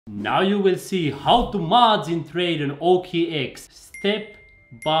Now you will see how to margin trade on OKX step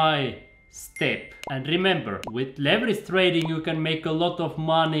by step. And remember, with leverage trading you can make a lot of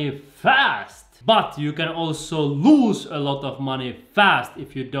money fast. But you can also lose a lot of money fast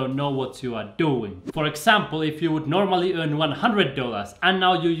if you don't know what you are doing. For example, if you would normally earn $100 and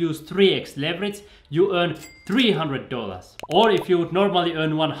now you use 3x leverage, you earn $300. Or if you would normally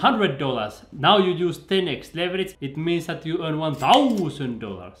earn $100, now you use 10x leverage, it means that you earn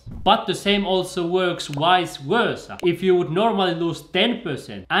 $1,000. But the same also works vice versa. If you would normally lose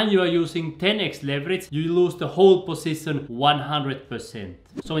 10% and you are using 10x leverage, you lose the whole position 100%.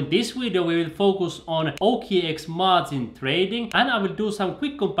 So in this video we will focus on OKX margin trading, and I will do some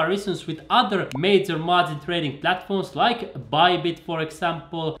quick comparisons with other major margin trading platforms like BYBIT, for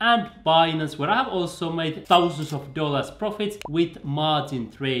example, and Binance, where I have also made thousands of dollars profits with margin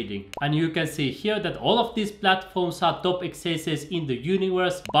trading. And you can see here that all of these platforms are top exchanges in the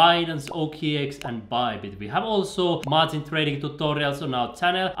universe: Binance, OKX and BYBIT. We have also margin trading tutorials on our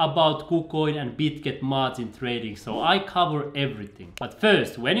channel about KuCoin and BIT Get margin trading, so I cover everything. But first,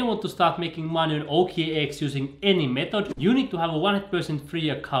 when you want to start making money on OKX using any method, you need to have a 100%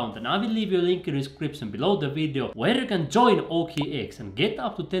 free account, and I will leave you a link in the description below the video where you can join OKX and get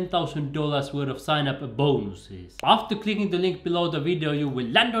up to $10,000 worth of sign up bonuses. After clicking the link below the video, you will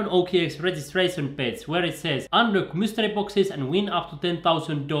land on OKX registration page where it says unlock mystery boxes and win up to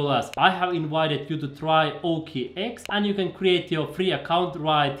 $10,000. I have invited you to try OKX, and you can create your free account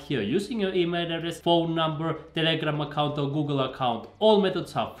right here using your email address, phone number, Telegram account or Google account. All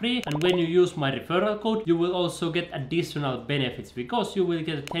methods are free, and when you use my referral code you will also get additional benefits because you will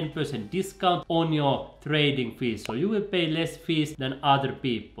get a 10% discount on your trading fees, so you will pay less fees than other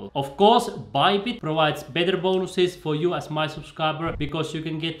people. Of course, BYBIT provides better bonuses for you as my subscriber because you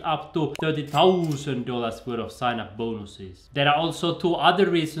can get up to $30,000 worth of sign up bonuses. There are also two other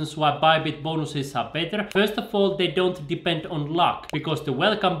reasons why BYBIT bonuses are better. First of all, they don't depend on luck because the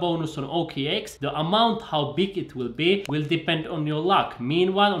welcome bonus on OKX, the amount how big it will be, will depend on your luck.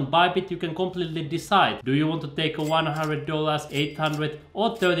 Meanwhile, on BYBIT you can completely decide, do you want to take a $100, $800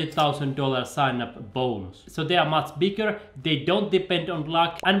 or $30,000 sign up bonus. So they are much bigger, they don't depend on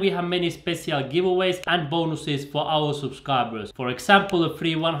luck, and we have many special giveaways and bonuses for our subscribers. For example, a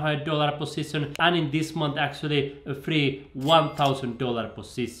free $100 position, and in this month actually a free $1,000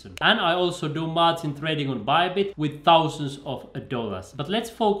 position. And I also do margin trading on BYBIT with thousands of dollars. But let's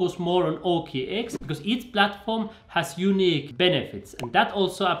focus more on OKX because each platform has unique benefits, and that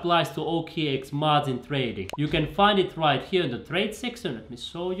also applies to OKX margin trading. You can find it right here in the trade section. Let me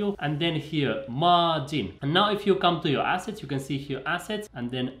show you, and then here margin. And now if you come to your assets, you can see here assets,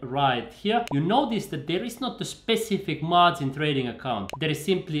 and then right here you notice that there is not a specific margin trading account. There is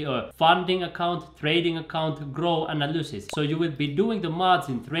simply a funding account, trading account, grow analysis. So you will be doing the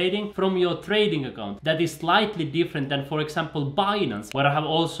margin trading from your trading account. That is slightly different than, for example, Binance, where I have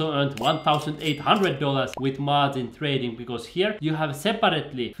also earned $1,800 with margin trading, because here you have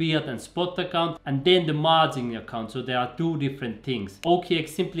separately fiat and spot account and then the margin account. So there are two different things. OKX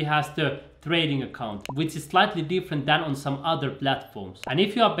simply has the trading account, which is slightly different than on some other platforms. And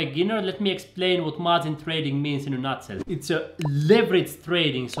if you are a beginner, let me explain what margin trading means in a nutshell. It's a leverage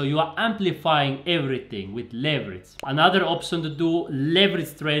trading, so you are amplifying everything with leverage. Another option to do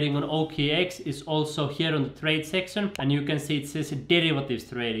leverage trading on OKX is also here on the trade section, and you can see it says derivatives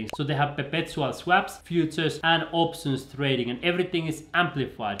trading. So they have perpetual swaps, futures and options trading, and everything is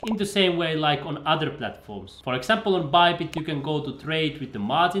amplified in the same way like on other platforms. For example, on BYBIT you can go to trade with the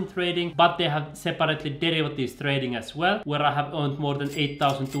margin trading, but they have separately derivatives trading as well, where I have earned more than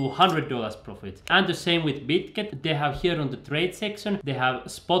 $8,200 profit. And the same with BIT Get. They have here on the trade section, they have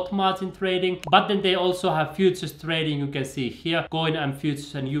spot margin trading, but then they also have futures trading. You can see here coin and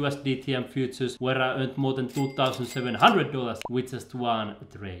futures and USDT and futures, where I earned more than $2,700 with just one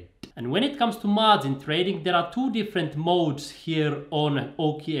trade. And when it comes to margin trading, there are two different modes here on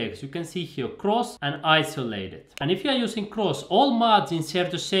OKX. You can see here cross and isolated. And if you are using cross, all margins share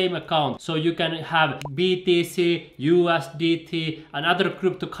the same account. So you can have BTC, USDT and other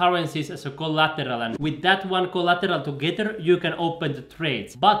cryptocurrencies as a collateral. And with that one collateral together, you can open the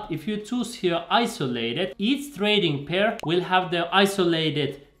trades. But if you choose here isolated, each trading pair will have the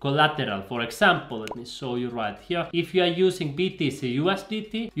isolated collateral. For example, let me show you right here. If you are using BTC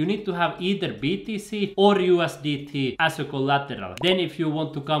USDT, you need to have either BTC or USDT as a collateral. Then if you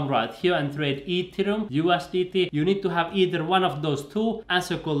want to come right here and trade Ethereum USDT, you need to have either one of those two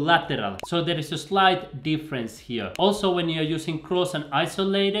as a collateral. So there is a slight difference here. Also, when you are using cross and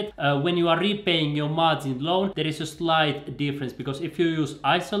isolated, when you are repaying your margin loan, there is a slight difference, because if you use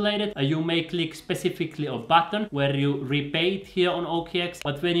isolated, you may click specifically a button where you repay it here on OKX,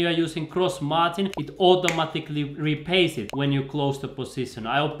 but when when you are using cross margin, it automatically repays it when you close the position.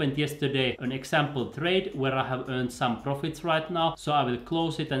 I opened yesterday an example trade where I have earned some profits right now, so I will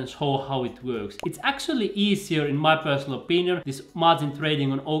close it and show how it works. It's actually easier, in my personal opinion, this margin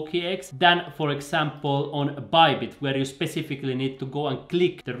trading on OKX than, for example, on BYBIT, where you specifically need to go and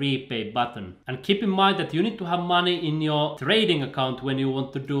click the repay button. And keep in mind that you need to have money in your trading account when you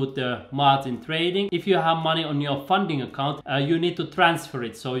want to do the margin trading. If you have money on your funding account, you need to transfer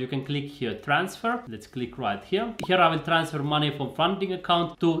it. So you can click here, transfer. Let's click right here. Here I will transfer money from funding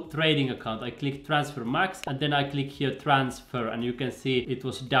account to trading account. I click transfer max and then I click here transfer, and you can see it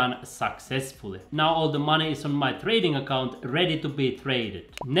was done successfully. Now all the money is on my trading account ready to be traded.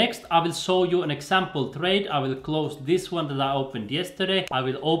 Next I will show you an example trade. I will close this one that I opened yesterday. I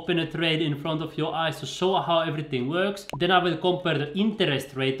will open a trade in front of your eyes to show how everything works. Then I will compare the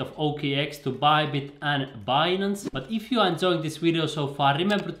interest rate of OKX to BYBIT and Binance. But if you are enjoying this video so far,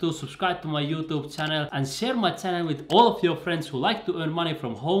 remember to subscribe to my YouTube channel and share my channel with all of your friends who like to earn money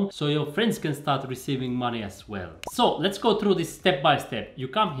from home, so your friends can start receiving money as well. So let's go through this step by step. You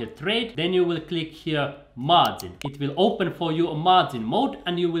come here, trade, then you will click here margin. It will open for you a margin mode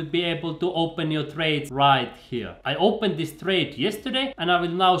and you will be able to open your trades right here. I opened this trade yesterday and I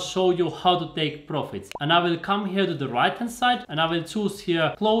will now show you how to take profits. And I will come here to the right hand side and I will choose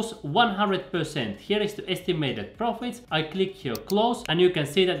here close 100%. Here is the estimated profits. I click here close and you can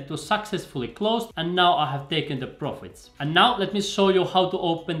see that it was successfully closed and now I have taken the profits. And now let me show you how to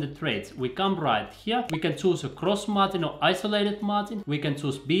open the trades. We come right here. We can choose a cross margin or isolated margin. We can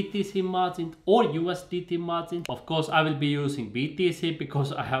choose BTC margin or USDT margin. Of course I will be using BTC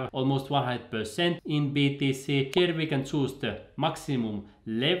because I have almost 100% in BTC. Here we can choose the maximum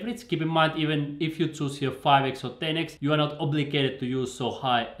leverage. Keep in mind, even if you choose here 5x or 10x, you are not obligated to use so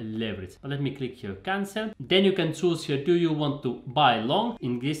high leverage. But let me click here cancel. Then you can choose here, do you want to buy long,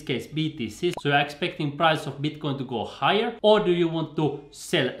 in this case BTC, so you're expecting price of Bitcoin to go higher, or do you want to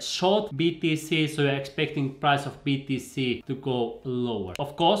sell short BTC, so you're expecting price of BTC to go lower.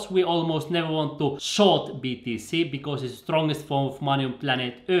 Of course we almost never want to short BTC because it's the strongest form of money on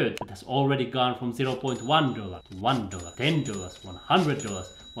planet Earth. It has already gone from $0.1 to $1, $10, $100,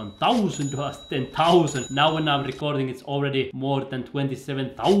 $1,000, 10,000. Now when I'm recording, it's already more than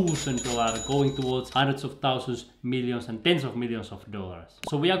 $27,000, going towards hundreds of thousands, millions and tens of millions of dollars.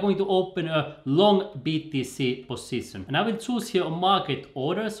 So we are going to open a long BTC position and I will choose here a market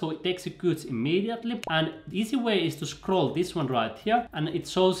order so it executes immediately. And the easy way is to scroll this one right here and it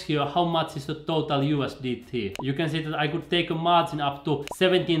shows here how much is the total USDT. You can see that I could take a margin up to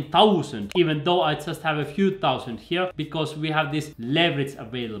 17,000 even though I just have a few thousand here because we have this leverage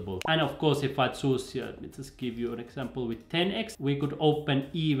available. And of course if I choose here, let me just give you an example with 10x, we could open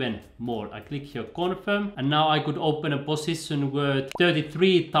even more. I click here confirm and now I could open a position worth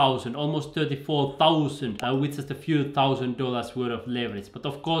 33,000, almost 34,000 with just a few $1,000 worth of leverage. But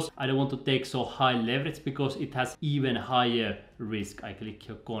of course I don't want to take so high leverage because it has even higher risk. I click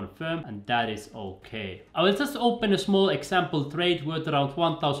here confirm and that is okay. I will just open a small example trade worth around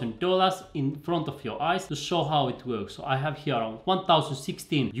 $1,000 in front of your eyes to show how it works. So I have here around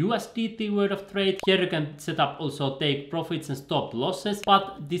 1,016 USDT worth of trade. Here you can set up also take profits and stop losses,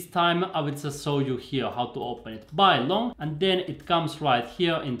 but this time I will just show you here how to open it. Buy long and then it comes right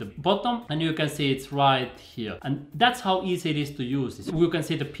here in the bottom and you can see it's right here, and that's how easy it is to use this. You can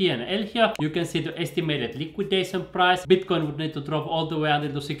see the P&L here, you can see the estimated liquidation price. Bitcoin would need to drop all the way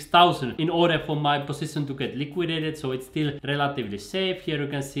under to 6,000 in order for my position to get liquidated, so it's still relatively safe. Here you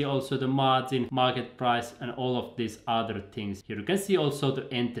can see also the margin, market price and all of these other things. Here you can see also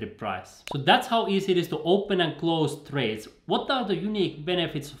the entry price. So that's how easy it is to open and close trades. What are the unique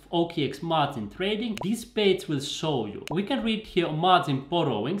benefits of OKX margin trading? This page will show you. We can read here margin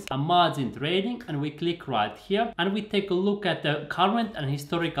borrowings and margin trading and we click right here and we take a look at the current and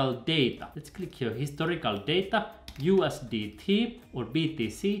historical data. Let's click here historical data. USDT or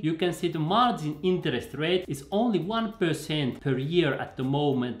BTC, you can see the margin interest rate is only 1% per year at the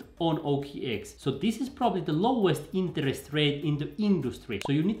moment on OKX. So this is probably the lowest interest rate in the industry.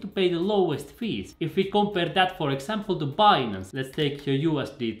 So you need to pay the lowest fees. If we compare that, for example, to Binance, let's take here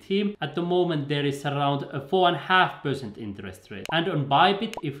USDT. At the moment, there is around a 4.5% interest rate. And on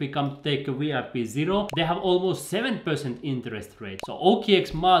BYBIT, if we come to take a VIP0, they have almost 7% interest rate. So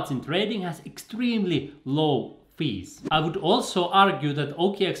OKX margin trading has extremely low fees. I would also argue that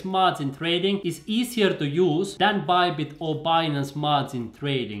OKX margin trading is easier to use than BYBIT or Binance margin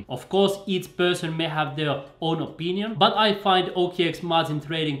trading. Of course, each person may have their own opinion, but I find OKX margin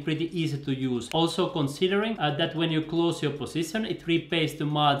trading pretty easy to use. Also considering that when you close your position, it repays the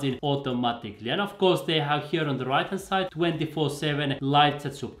margin automatically. And of course, they have here on the right hand side 24/7 live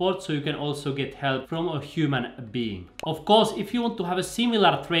chat support, so you can also get help from a human being. Of course, if you want to have a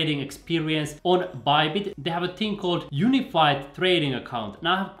similar trading experience on BYBIT, they have a thing called unified trading account, and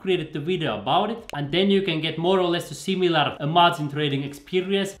I have created a video about it, and then you can get more or less a similar margin trading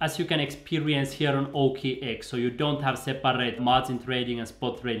experience as you can experience here on OKX. So you don't have separate margin trading and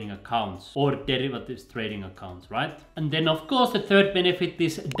spot trading accounts or derivatives trading accounts, right? And then of course the third benefit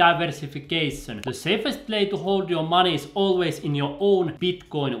is diversification. The safest play to hold your money is always in your own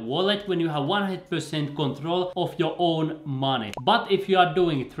Bitcoin wallet when you have 100% control of your own money. But if you are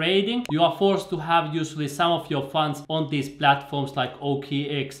doing trading, you are forced to have usually some of your funds on these platforms like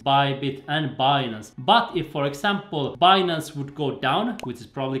OKX, BYBIT and Binance. But if for example Binance would go down, which is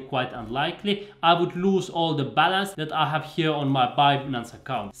probably quite unlikely, I would lose all the balance that I have here on my Binance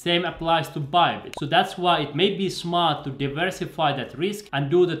account. Same applies to BYBIT. So that's why it may be smart to diversify that risk and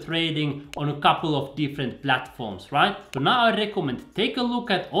do the trading on a couple of different platforms, right? So now I recommend take a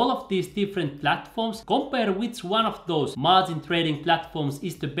look at all of these different platforms, compare which one of those margin trading platforms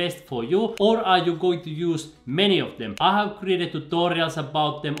is the best for you, or are you going to use many of them. I have created tutorials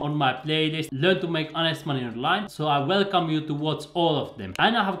about them on my playlist, Learn to Make Honest Money Online, so I welcome you to watch all of them.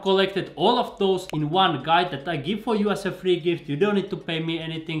 And I have collected all of those in one guide that I give for you as a free gift. You don't need to pay me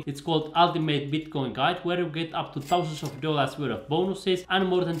anything. It's called Ultimate Bitcoin Guide, where you get up to thousands of dollars worth of bonuses and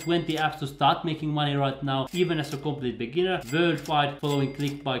more than 20 apps to start making money right now, even as a complete beginner, worldwide, following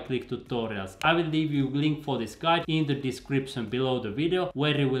click-by-click tutorials. I will leave you a link for this guide in the description below the video,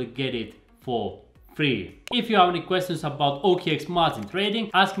 where you will get it for free. If you have any questions about OKX margin trading,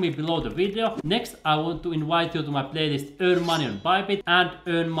 ask me below the video. Next, I want to invite you to my playlist Earn Money on BYBIT and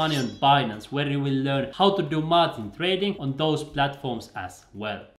Earn Money on Binance, where you will learn how to do margin trading on those platforms as well.